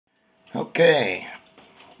Okay,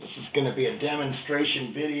 this is going to be a demonstration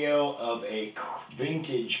video of a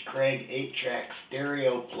vintage Craig 8-track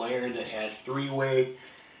stereo player that has three-way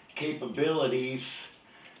capabilities.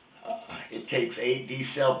 It takes 8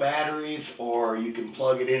 D-cell batteries, or you can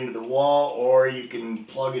plug it into the wall, or you can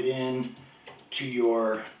plug it in to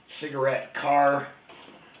your cigarette car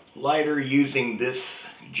lighter using this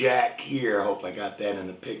jack here. I hope I got that in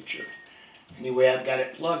the picture. Anyway, I've got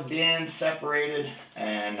it plugged in, separated,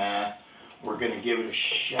 and we're going to give it a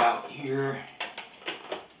shot here.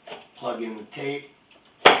 Plug in the tape.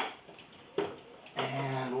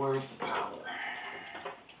 And where's the power?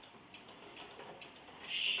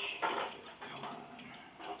 Come on.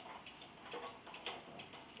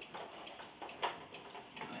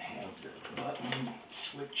 I have the button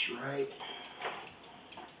switch right.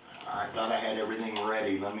 I thought I had everything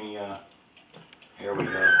ready. Let me, here we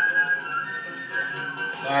go.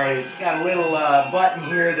 Sorry, it's got a little button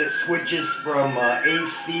here that switches from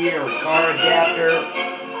AC or car adapter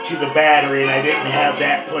to the battery, and I didn't have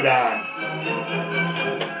that put on.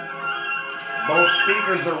 Both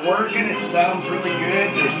speakers are working. It sounds really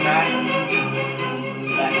good. There's not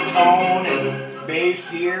that tone and bass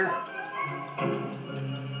here.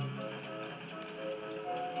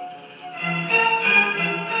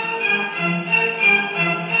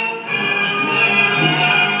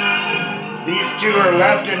 These two are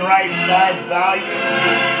left and right side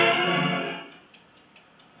volume.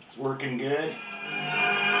 It's working good.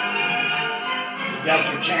 You've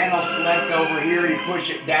got your channel select over here. You push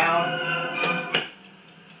it down.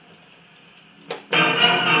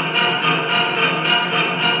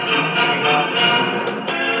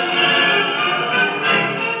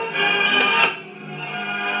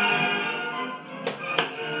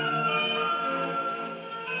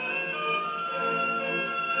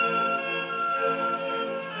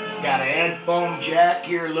 Got a headphone jack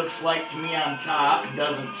here, looks like to me on top. It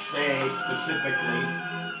doesn't say specifically.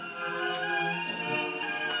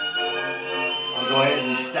 I'll go ahead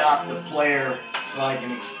and stop the player so I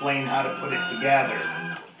can explain how to put it together.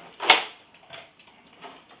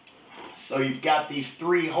 So you've got these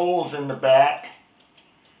 3 holes in the back.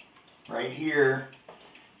 Right here,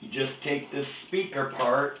 you just take this speaker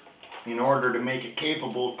part in order to make it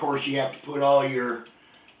capable. Of course, you have to put all your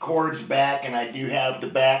cords back, and I do have the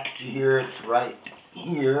back to here. It's right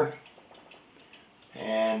here,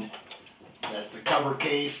 and that's the cover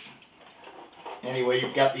case. Anyway,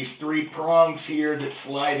 you've got these 3 prongs here that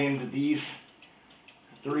slide into these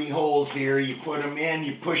 3 holes here. You put them in,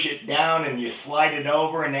 you push it down, and you slide it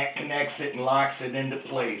over, and that connects it and locks it into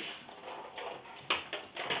place.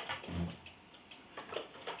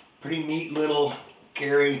 Pretty neat little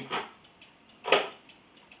Cary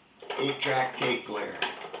 8-track tape player.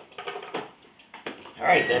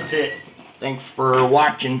 Alright, that's it. Thanks for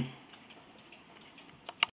watching.